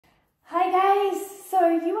So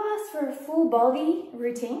you asked for a full body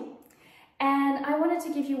routine, and I wanted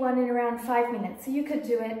to give you one in around 5 minutes. So you could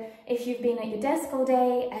do it if you've been at your desk all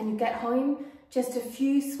day and you get home, just a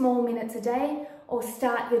few small minutes a day, or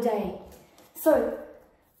start your day. So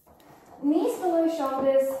knees below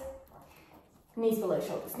shoulders, knees below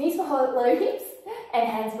hips, and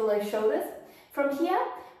hands below shoulders. From here,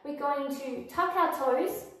 we're going to tuck our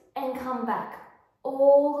toes and come back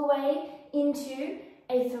all the way into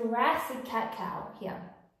a thoracic cat-cow here.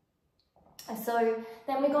 So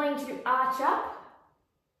then we're going to arch up.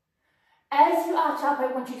 As you arch up, I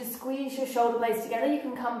want you to squeeze your shoulder blades together. You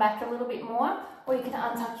can come back a little bit more, or you can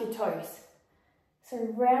untuck your toes.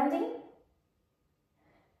 So rounding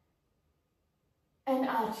and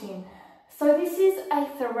arching. So this is a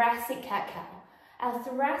thoracic cat-cow. Our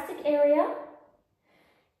thoracic area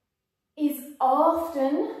is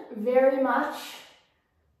often very much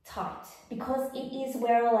tight because it is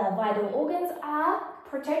where all our vital organs are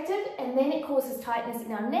protected, and then it causes tightness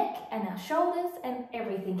in our neck and our shoulders and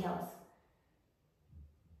everything else.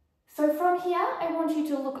 So from here, I want you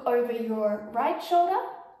to look over your right shoulder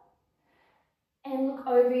and look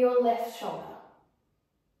over your left shoulder.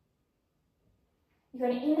 You're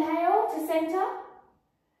going to inhale to center,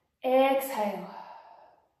 exhale.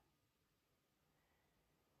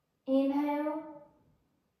 Inhale,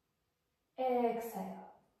 exhale.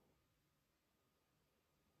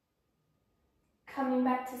 Coming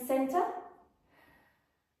back to center.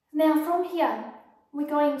 Now from here, we're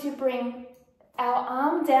going to bring our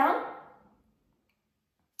arm down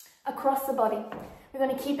across the body. We're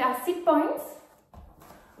going to keep our sit bones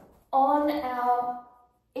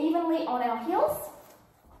evenly on our heels,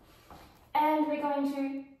 and we're going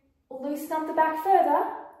to loosen up the back further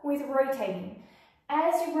with rotating.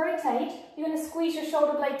 As you rotate, you're going to squeeze your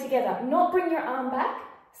shoulder blade together. Not bring your arm back,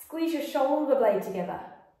 squeeze your shoulder blade together.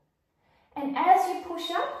 And as you push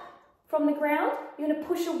up from the ground, you're going to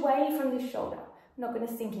push away from this shoulder. I'm not going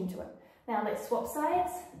to sink into it. Now let's swap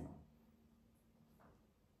sides.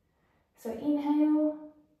 So inhale,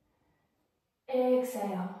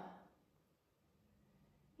 exhale.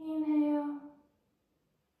 Inhale,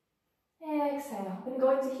 exhale. I'm going to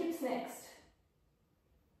go into hips next.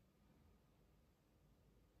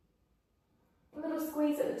 A little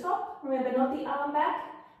squeeze at the top. Remember, not the arm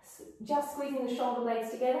back, just squeezing the shoulder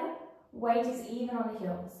blades together. Weight is even on the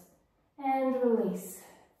heels. And release.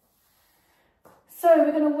 So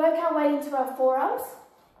we're going to work our way into our forearms.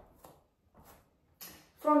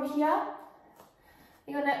 From here,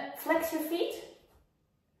 you're going to flex your feet.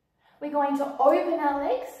 We're going to open our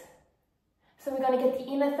legs. So we're going to get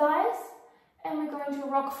the inner thighs, and we're going to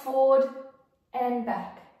rock forward and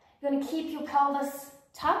back. You're going to keep your pelvis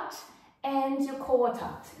tucked and your core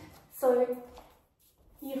tucked. So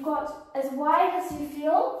you've got as wide as you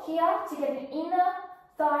feel here to get an inner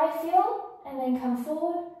thigh feel, and then come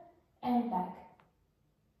forward and back.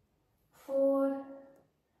 Forward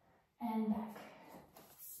and back.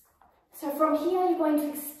 So from here, you're going to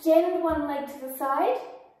extend one leg to the side,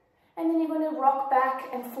 and then you're going to rock back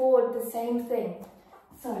and forward, the same thing.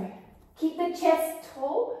 So keep the chest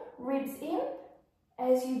tall, ribs in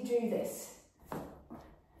as you do this.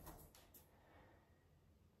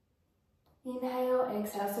 Inhale,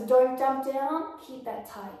 exhale. So don't dump down, keep that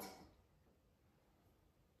tight.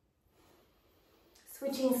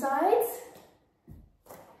 Switching sides.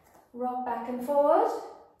 Rock back and forward.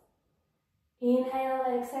 Inhale,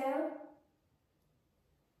 exhale.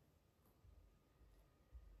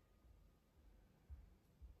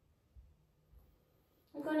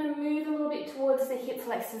 We're going to move a little bit towards the hip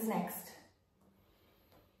flexors next.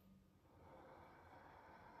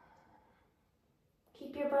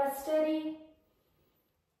 Keep your breath steady.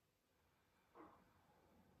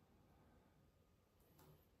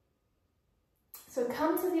 So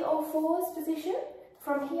come to the all fours position.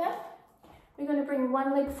 From here, we're going to bring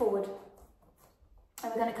one leg forward.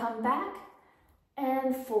 And we're going to come back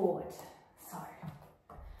and forward.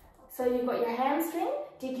 So you've got your hamstring,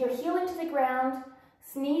 dig your heel into the ground,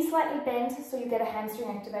 knee slightly bent so you get a hamstring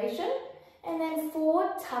activation, and then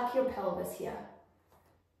forward, tuck your pelvis here.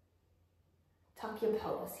 Tuck your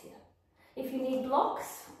pelvis here. If you need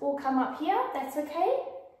blocks, or come up here, that's okay.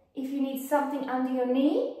 If you need something under your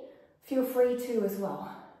knee, feel free to as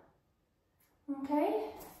well. Okay?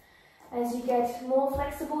 As you get more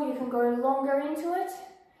flexible, you can go longer into it.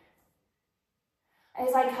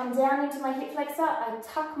 As I come down into my hip flexor, I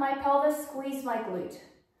tuck my pelvis, squeeze my glute.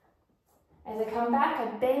 As I come back,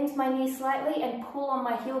 I bend my knee slightly and pull on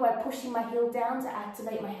my heel by pushing my heel down to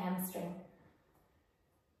activate my hamstring.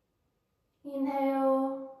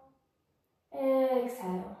 Inhale,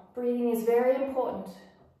 exhale. Breathing is very important.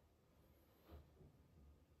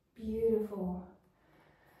 Beautiful.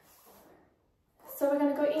 So we're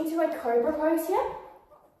going to go into a cobra pose here,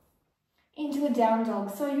 into a down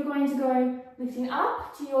dog. So you're going to go lifting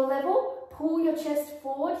up to your level, pull your chest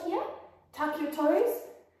forward here, tuck your toes,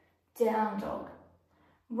 down dog.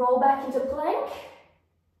 Roll back into plank,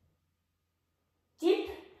 dip,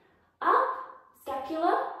 up,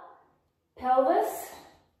 scapula, pelvis,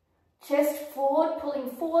 chest forward,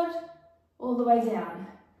 pulling forward, all the way down.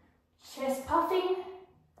 Chest puffing,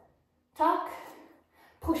 tuck,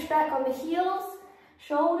 push back on the heels,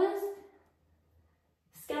 shoulders,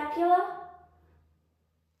 scapula,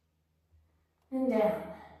 and down.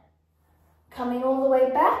 Coming all the way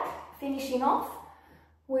back, finishing off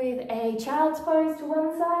with a child's pose to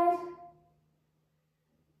one side.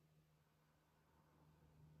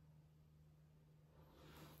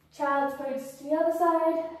 Child's pose to the other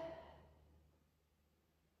side.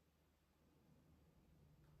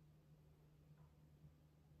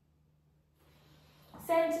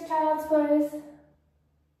 Same to child's pose.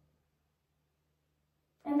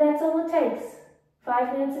 And that's all it takes.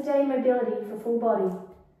 5 minutes a day mobility for full body.